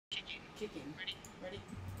chicken. Ready?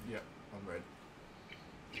 Yep, I'm ready.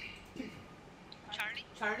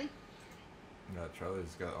 Charlie? No,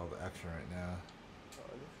 Charlie's got all the action right now.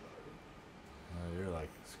 You're like,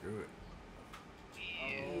 screw it.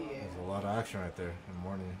 Yeah. There's a lot of action right there in the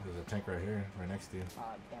morning. There's a tank right here, right next to you.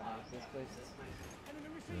 Damn, this place is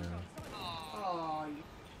Yeah. Oh, you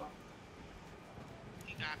fuck.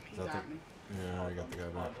 You got me. You got me. Yeah, I got the guy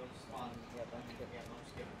back. yeah, don't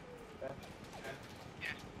skip. Okay.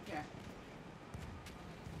 Yeah.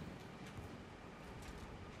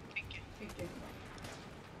 Thank you. Thank you.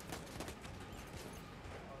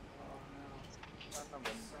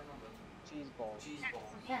 Cheese balls.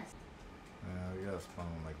 Yes. Yeah, we gotta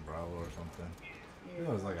spawn like Bravo or something. Yeah. It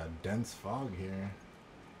was like a dense fog here.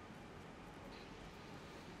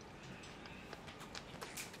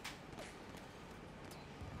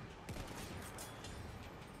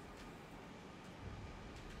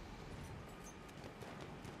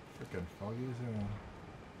 Freaking foggy as hell.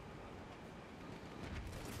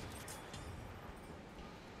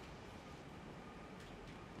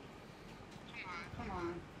 Come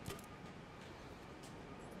on.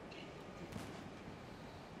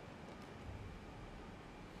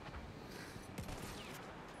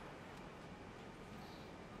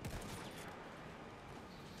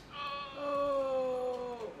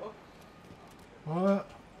 Oh. What?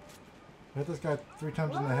 Hit this guy 3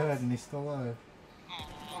 times in the head and he's still alive. Aw.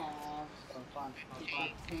 Fun. The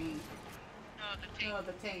tank. No,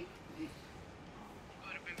 the tank. Would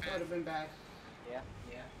have been bad. Yeah.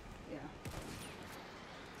 Yeah.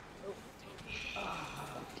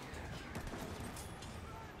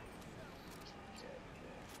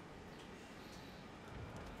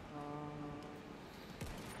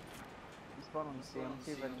 You spawn on the CMT,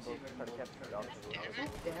 then go try to capture the option. Damn it.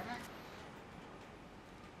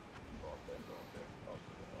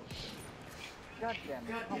 God damn it,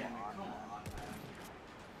 come on.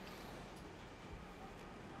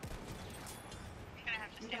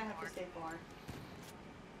 You're gonna have to stay far.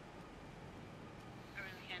 I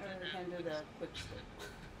really can't do the quick stick.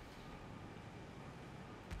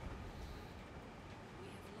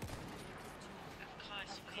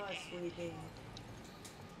 Of course we did.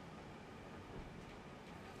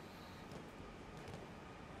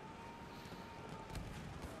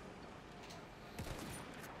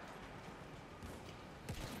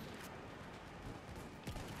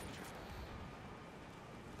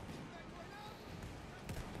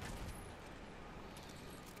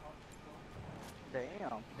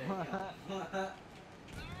 Damn.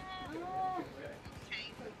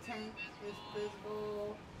 The tank is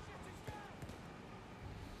visible.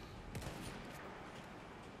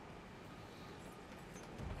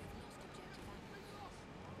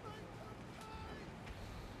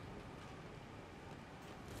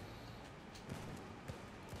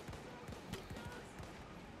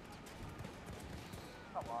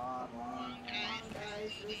 Come on.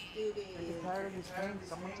 Guys, let's do this. I get tired of these things.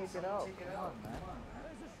 Someone take it out. Come on, man.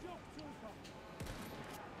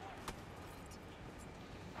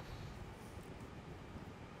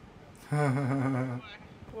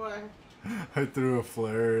 What? I threw a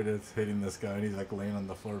flare and it's hitting this guy and he's like laying on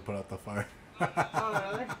the floor to put out the fire. Oh,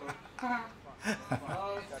 really? Oh,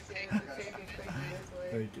 shit. The tank is facing this way.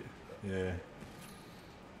 Thank you. Yeah.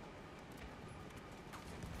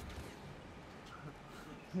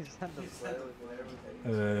 He's on the flare with everything.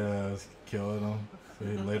 Yeah, I was killing him. So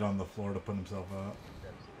he laid on the floor to put himself out.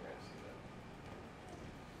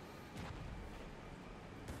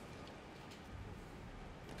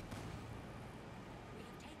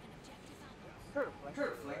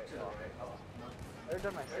 Every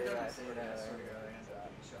time I say that, I say that.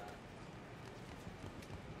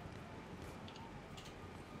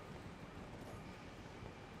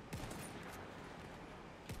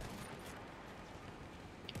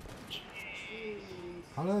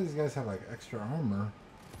 How do these guys have like extra armor?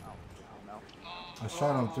 I don't know. I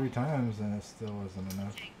shot him 3 times and it still wasn't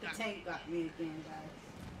enough. The tank got me again, guys.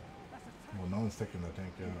 Well, no one's taking the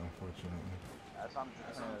tank down, unfortunately. That's I'm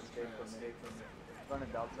just gonna escape from it.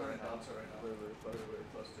 Running Delta right now. Really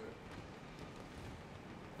close to it.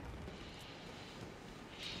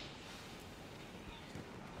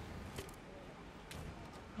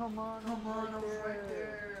 Come on, right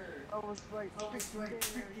there. I was right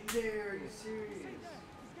freaking there. Are you serious?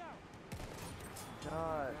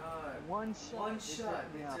 God. One shot. It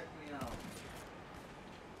took me out.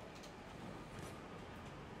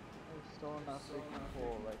 I was still not freaking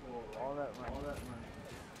full. Like, all that run.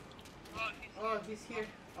 Oh, he's here.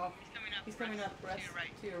 Oh, he's coming up. Russ,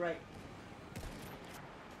 to your right.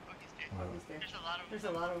 Oh, he's dead. Oh, he's there. There's a lot of them. There's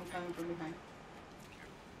a lot of them coming from behind.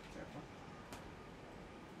 Careful.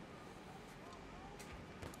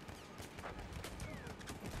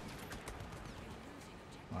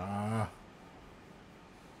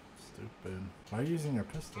 Why are you using your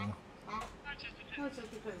pistol? Huh? Not just a No, it's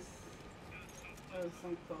just because there was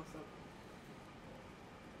some close up.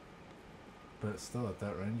 But still, at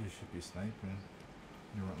that range, you should be sniping.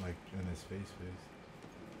 You weren't like in his face.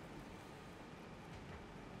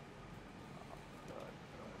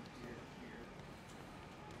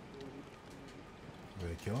 Did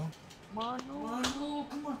they kill him? No,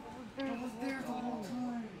 come on. I was there the whole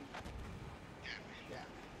time. Yeah.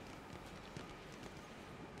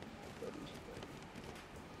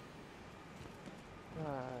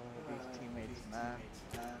 These teammates, man.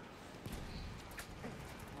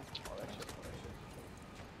 Oh, that shit.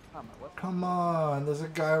 Oh, my weapon. Come on, there's a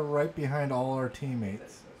guy right behind all our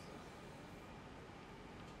teammates.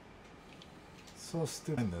 So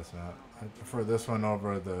stupid in this map. I prefer this one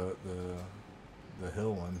over the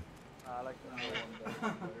hill one. I like the hill one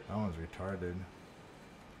better. That one's retarded.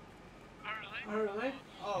 Oh, Oh, really? really?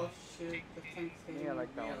 Oh, shoot. The tank's hitting. Yeah, I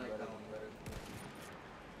like that me. one better.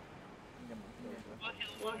 What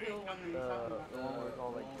hill? What hill one are you The talking about? one where it's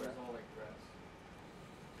all like grass.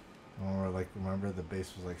 Or like, remember the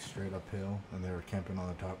base was like straight uphill and they were camping on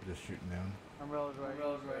the top just shooting down? Umbrellas riding.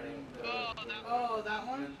 Oh, that one. Oh, that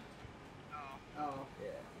one? Oh. Oh.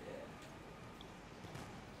 Yeah.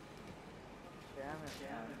 Damn it,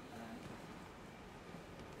 man.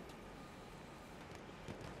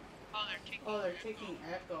 Oh, They're taking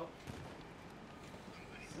Echo.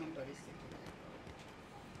 Somebody's taking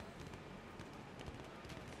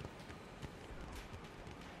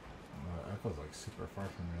Echo's like super far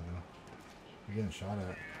from here though. You're getting shot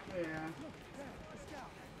at. Echo. Yeah.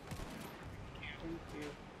 Thank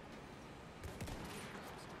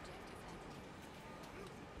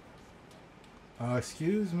you.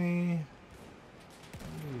 Excuse me.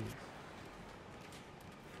 Jeez.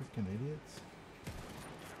 Freaking idiots.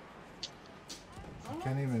 I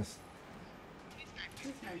can't even. This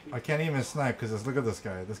might be. I can't even snipe because look at this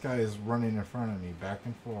guy. This guy is running in front of me, back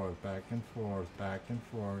and forth, back and forth, back and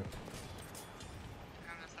forth.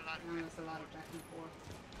 That's a lot of back and forth.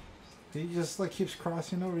 He just like keeps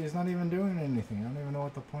crossing over. He's not even doing anything. I don't even know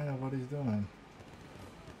what the point of what he's doing.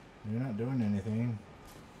 You're not doing anything.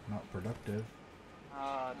 Not productive.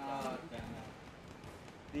 Ah, damn it.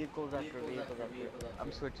 Vehicles after vehicles after.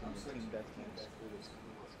 I'm switching to team deathmatch.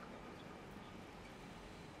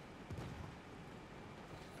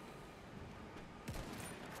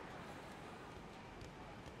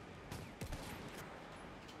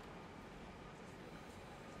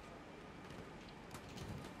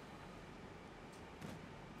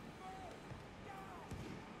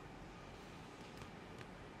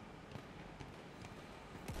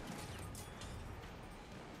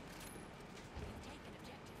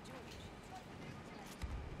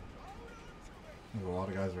 There's a lot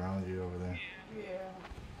of guys around you over there. Yeah.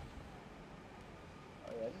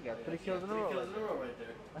 Oh yeah, you got 3 kills in a row right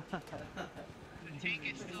there. The tank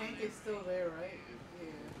is The still tank there. is still there, right?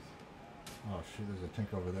 Yeah. Oh shoot, there's a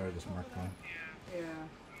tank over there. I just marked one. Yeah. Yeah.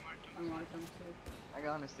 I marked them too. I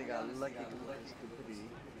honestly got lucky with my stupidity.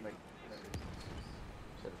 Like,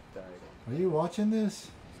 should have died. Are you watching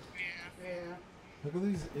this? Yeah. Yeah. Look at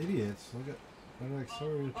these idiots. They're like so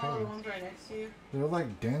Oh, the retarded. ones right next to you? They're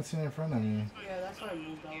like dancing in front of me. Yeah, that's why I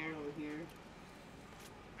moved all over here.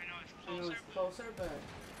 I know it's I know closer, it's but closer, but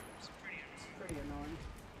it's pretty it's annoying. pretty annoying.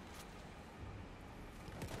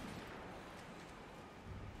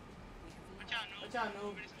 Watch out, no. Watch out,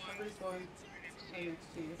 no. Somebody's going right next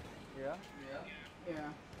to you. Yeah? Yeah.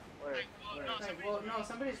 Where? Like, well, no, Like, somebody's well, no,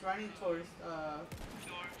 somebody's running towards,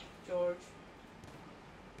 George. George.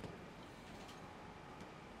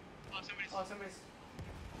 Oh, somebody's Oh, somebody's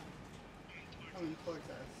coming coming towards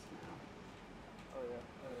towards us. us now. Oh yeah.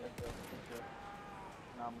 Sure.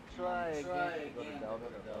 Now I'm try again to go to Delta,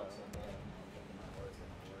 but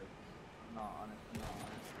no, honestly.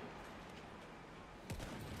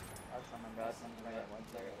 Last time I got something, I got one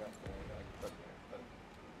thing I got there. But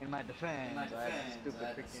in my defense, I had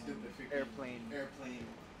a stupid freaking airplane,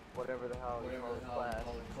 whatever the hell it's called,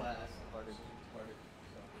 class. Started.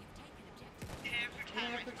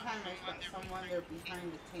 Every time I got someone, they're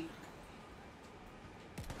behind the tank.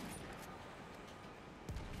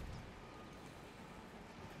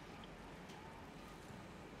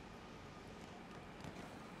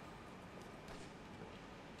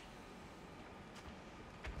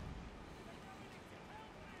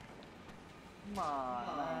 Come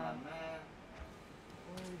on, man.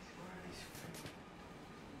 Where are these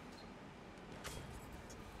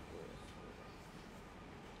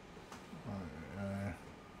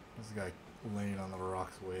This guy laying on the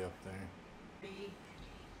rocks way up there. B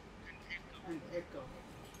and Echo.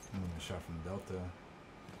 I'm gonna shot from Delta.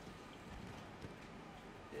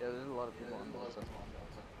 Yeah. Yeah, there's a lot of people on both sides.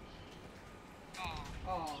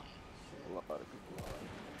 Oh, A lot of people.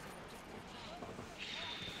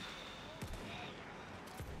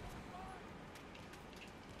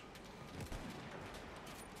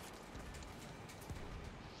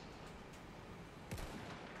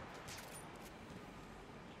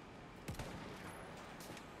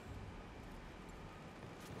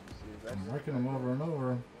 I'm marking them over and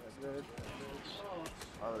over.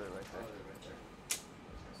 Oh, they're right there.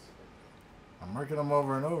 I'm marking them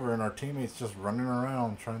over and over, and our teammate's just running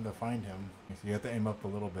around trying to find him. So you have to aim up a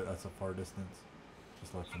little bit. That's a far distance.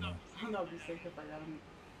 Just let you know. I'll be safe if I got him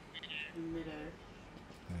in midair.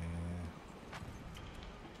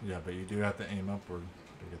 Yeah, but you do have to aim upward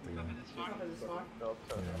to get the gun. Up as far. No,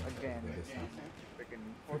 Yeah, again, the distance. freaking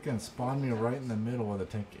Freaking spawn me right in the middle with a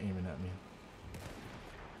tank aiming at me.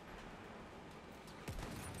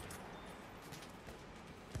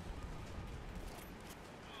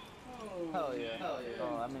 hell yeah.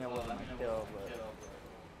 Oh, I mean, it wasn't a kill,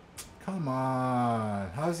 but Come on.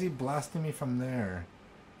 How's he blasting me from there?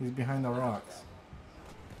 He's behind the rocks.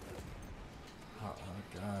 Oh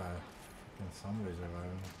my god. Freaking somebody's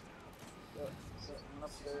reviving. someone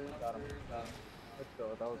up there got him. Let's go.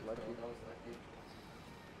 That was lucky.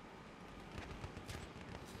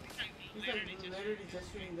 He's like literally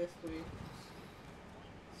just shooting this way.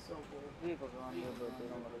 So cool. Vehicles are on here, but they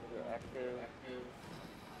don't look like they're active.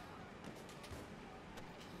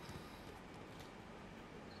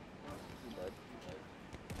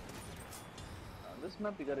 This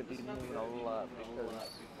map you gotta be moving a lot because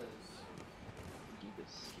you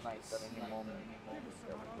just snipe at any moment.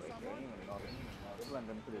 They blend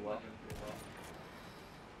in pretty well.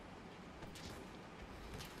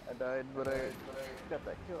 I died, but I got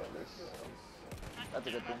that kill at least. That's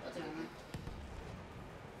a good thing.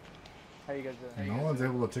 How you guys doing? No one's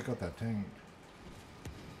able to take out that tank.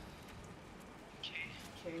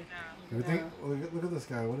 Okay. You would think, look at this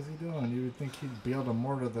guy. What is he doing? You would think he'd be able to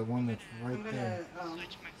mortar the one that's right I'm there. gonna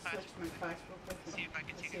Switch my switch my class real quick. See if I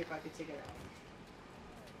can take it. See if I can take it out.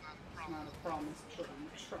 It's not a promise, but I'm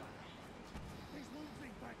gonna try.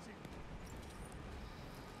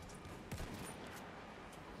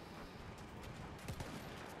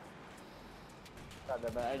 God,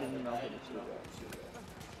 that bad. I didn't know how to shoot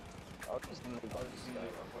that. I was just gonna leave out this guy.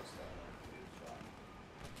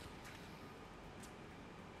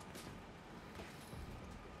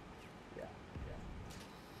 Yeah.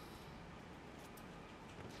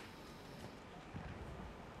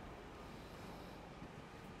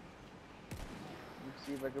 Let's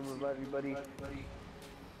see if I can revive you, buddy. Let's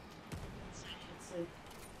see.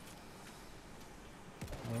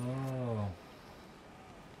 Oh.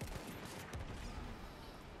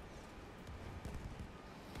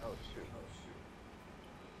 Oh shoot.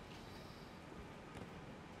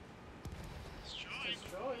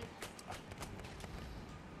 Destroy.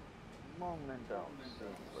 Momentum.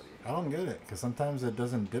 I don't get it, because sometimes it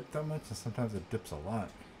doesn't dip that much, and sometimes it dips a lot.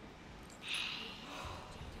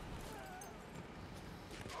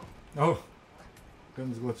 Oh!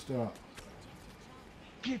 Gun's glitched out.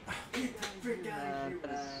 Man,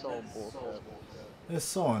 that is so bullshit. It's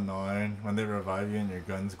so annoying when they revive you and your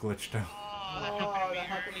gun's glitched out. Oh, that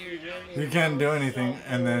happened to me earlier. You can't do anything,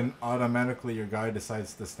 and then automatically your guy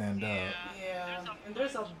decides to stand up. Yeah, and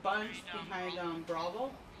there's a bunch behind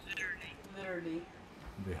Bravo. Literally.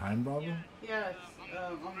 Behind Bravo? Yeah,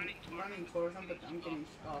 I'm running towards them, but I'm getting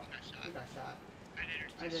shot. I got shot.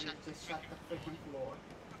 I didn't just shot the freaking floor.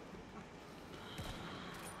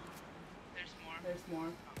 There's more. There's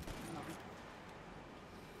more.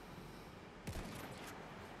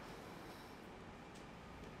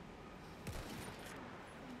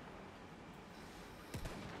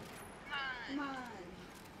 Come on.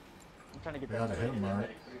 I'm trying to get They that. got a hit mark. Nice,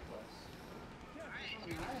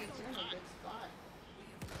 you're in a good spot.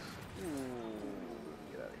 Ooh,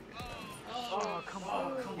 get out of here. Oh, Come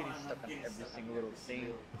on, I'm getting stuck on every single little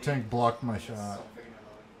thing. The tank blocked my shot.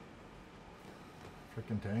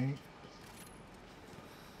 Freaking tank.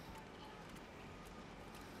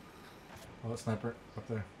 Oh, sniper up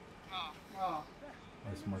there. Oh,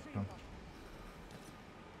 I just marked him.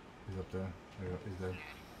 He's up there. There you go. He's there.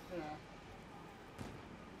 yeah.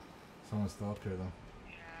 Someone's still up here though.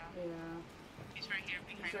 Yeah. He's right here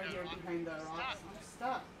He's behind right the here rock. behind the rocks. I'm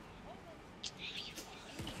stuck.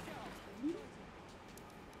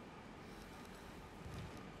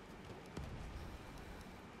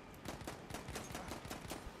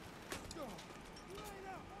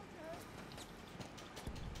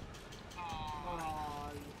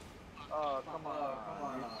 Oh, come on.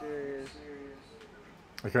 Are you serious?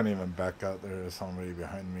 I couldn't even back out. There was somebody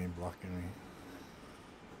behind me blocking me.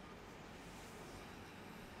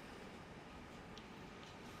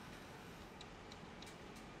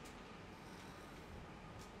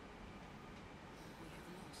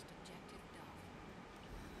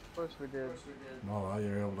 course we did. Oh,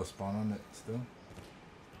 you're able to spawn on it still?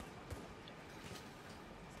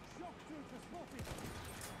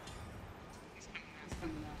 He's coming out. He's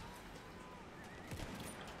coming out.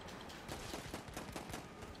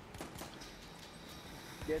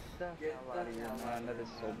 Get the hell out of here, man. That is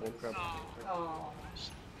so bullcrap. Oh.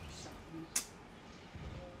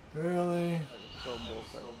 Really? That is so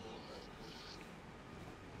bullcrap.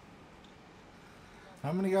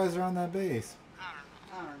 How many guys are on that base?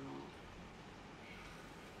 I don't know.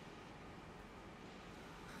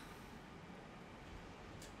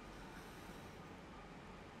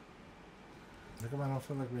 How come I don't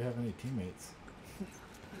feel like we have any teammates?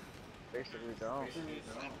 Basically, don't.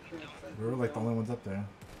 We were like the only ones up there.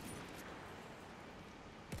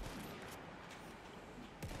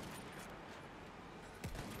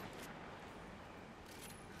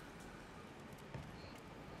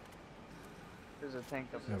 There's a tank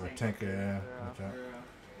up We there. have a tank, yeah. Watch out.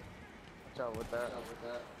 Watch out with that.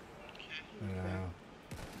 Yeah.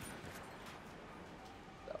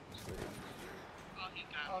 That was weird. Oh, he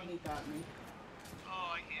got Oh, me. he got me.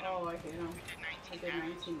 Oh, I hit him. Oh, I hit him. I I did did 19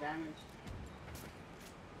 damage. 19 damage.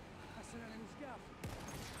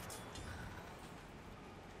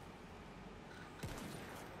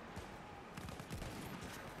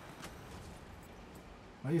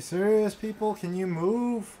 Are you serious, people? Can you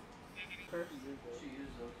move? First.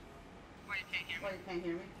 Why you can't hear me? Why you can't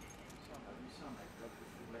hear me?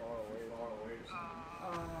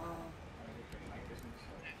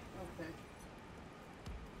 Okay.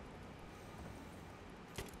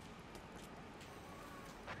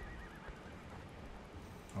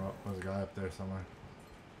 Oh, there's a guy up there somewhere.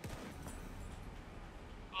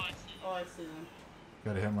 Oh, I see. Oh, I see them.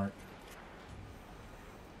 Got a hit mark.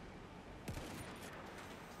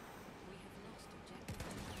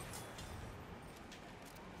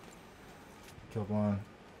 Killed one.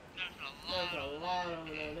 There's There's a lot over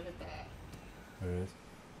there. Look at that. There it is.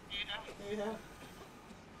 Yeah.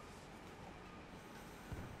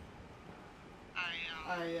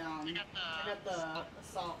 Yeah. I got the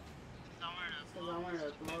assault. somewhere Because I wanted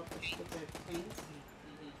to blow up the stupid things.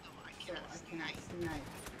 so I So cannot I snipe. cannot snipe.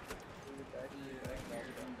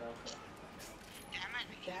 Damn it.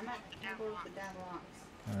 Damn it. The I damn broke lock. the damn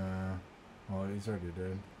locks. Well, he's already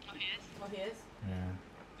dead. Oh, he is? Oh, he is? Yeah.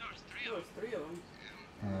 There was three There of was them. 3 of them.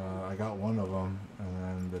 I got one of them, and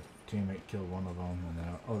then the teammate killed one of them, and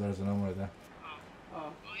then oh, there's another one there. Oh.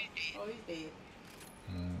 Oh, he's dead. Oh, he's dead.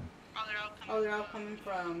 Oh, they're all coming. Oh, they're all coming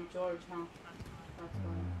from George, huh? That's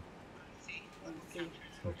why. See? Let's see.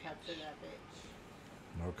 Let's go capture that bitch.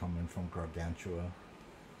 They're coming from Gargantua.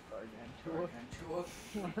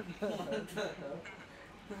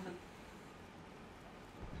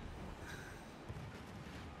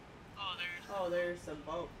 Oh, there's. Oh, there's a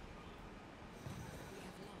boat.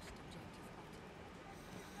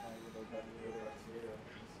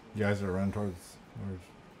 You guys are running towards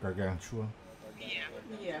Gargantua? Yeah.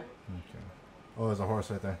 Yeah. Okay. Oh, there's a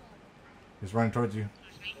horse right there. He's running towards you.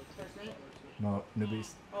 There's me. First name? No,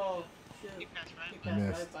 NuB3ast. Oh, shoot. He passed He right. passed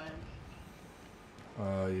Missed. right by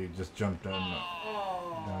him. You just jumped in.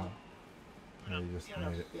 Oh. Down. Yeah, you just What a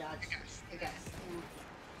made it. biatch. I got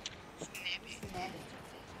Snap it. snap it.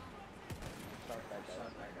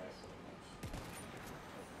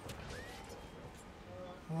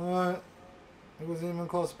 What? He wasn't even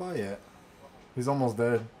close by yet. He's almost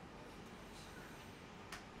dead.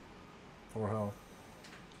 4 health.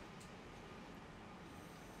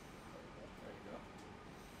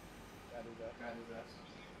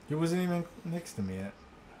 He wasn't even next to me yet.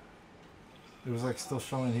 It was like still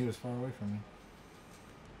showing he was far away from me.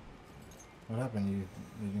 What happened? You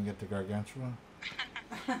didn't get to Gargantua?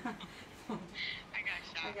 I got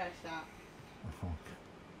shot. I got shot. Oh,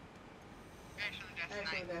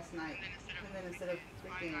 Actually, that's night. And then instead of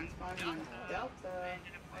freaking spawning on Delta,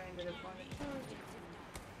 I ended up on the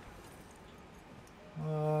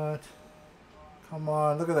Charlie. what? Come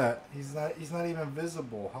on, look at that. He's not even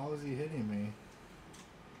visible. How is he hitting me?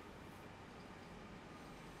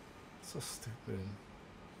 So stupid.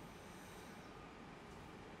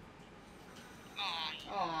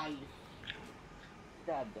 Oh, you.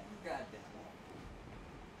 Goddamn.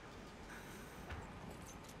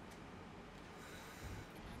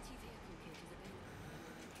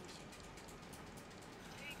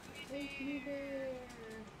 Take me there.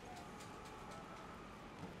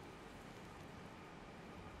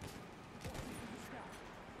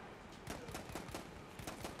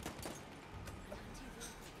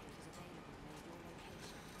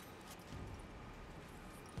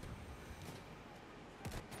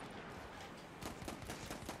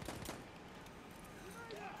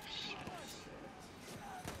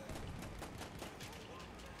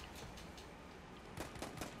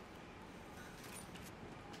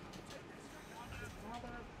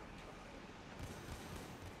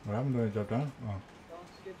 What happened to it? Drop down? Oh. Don't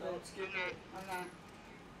skip Don't it. skip it. I'm not.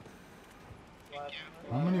 Thank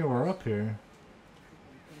you. How many were up here?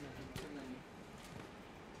 Too many.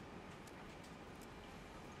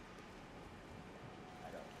 I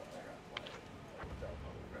got quiet.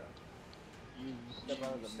 You step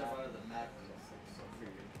out of the map. So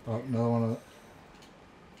figured. Oh, another one of the...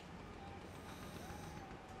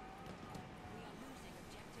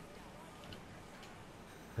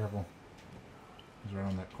 Careful. He's right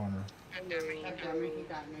on that corner. God damn it, God he damn it, he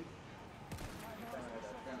got me.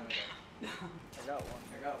 I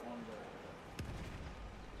got one.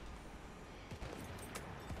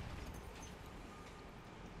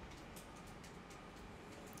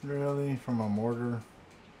 Really? From a mortar?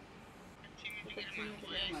 continued to Look get at in you,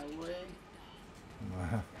 my get in way.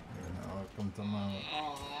 my way. Welcome to my...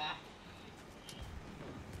 Aww.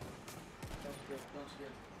 Don't skip.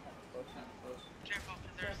 Close. Careful,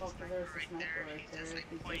 because Careful, there's a there's a sniper sniper right right there. there.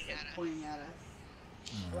 He's just like pointing at us.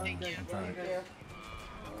 Run, I'm trying to... there.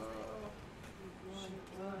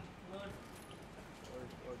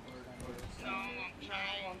 No, I'm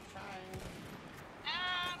trying. I'm trying.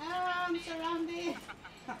 Ah, I'm surrounded.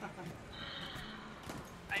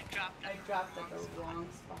 I dropped at the wrong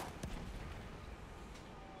spot.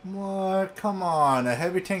 What? Come on. A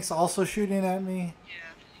heavy tank's also shooting at me?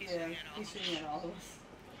 Yeah, Yeah, he's shooting at all of us.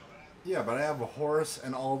 Yeah, but I have a horse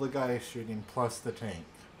and all the guys shooting plus the tank.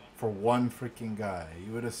 For one freaking guy.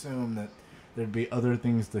 You would assume that there'd be other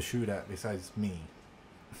things to shoot at besides me.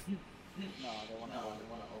 No, they want to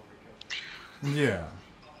overkill. Yeah.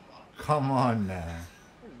 Come on now.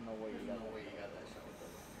 There's no way you got that shot.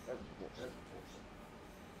 That's bullshit.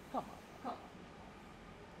 Come on.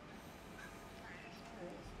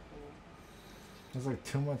 There's like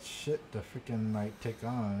too much shit to freaking like take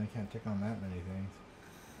on. I can't take on that many things.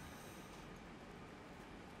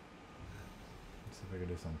 Let's see if I can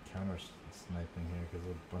do some counter sniping here because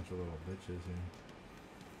there's a bunch of little bitches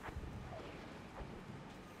here.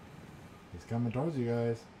 He's coming towards you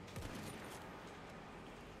guys.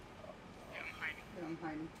 Yeah, I'm hiding. Yeah, I'm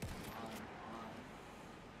hiding.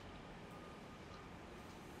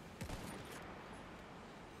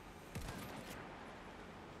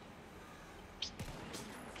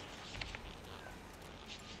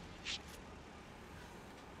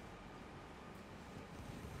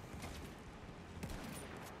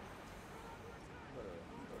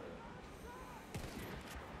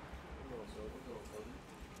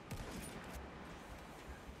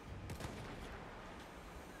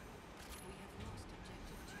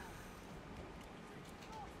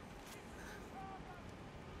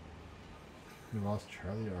 We lost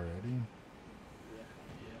Charlie already?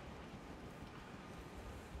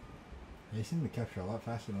 They seem to capture a lot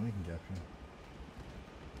faster than we can capture.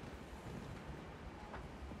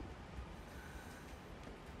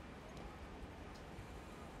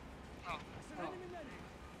 Oh,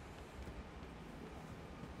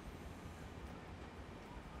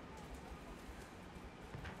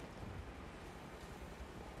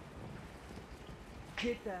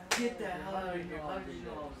 Get the hell out of here. How did you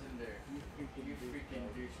know I was in there? You freaking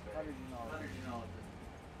douchebag. How did you know? How did you know?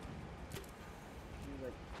 He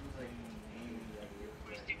was like aiming at you.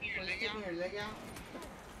 we're sticking your Was leg sticking out. your leg out?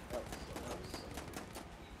 That was so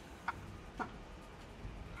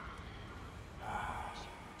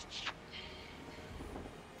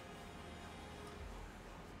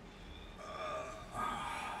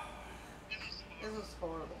This was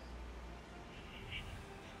horrible.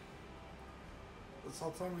 This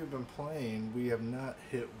whole time we've been playing, we have not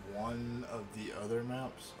hit one of the other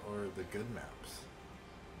maps or the good maps.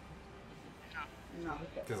 No.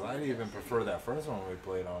 Because I'd even prefer that first one we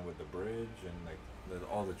played on with the bridge and like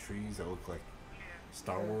all the trees that look like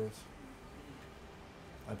Star Wars.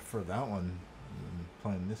 I prefer that one than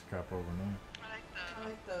playing this crap over now. I I like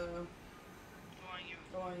like the one you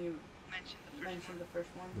the one you mentioned, the first mentioned, the first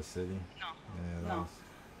one. The city. No. Yeah, that No. was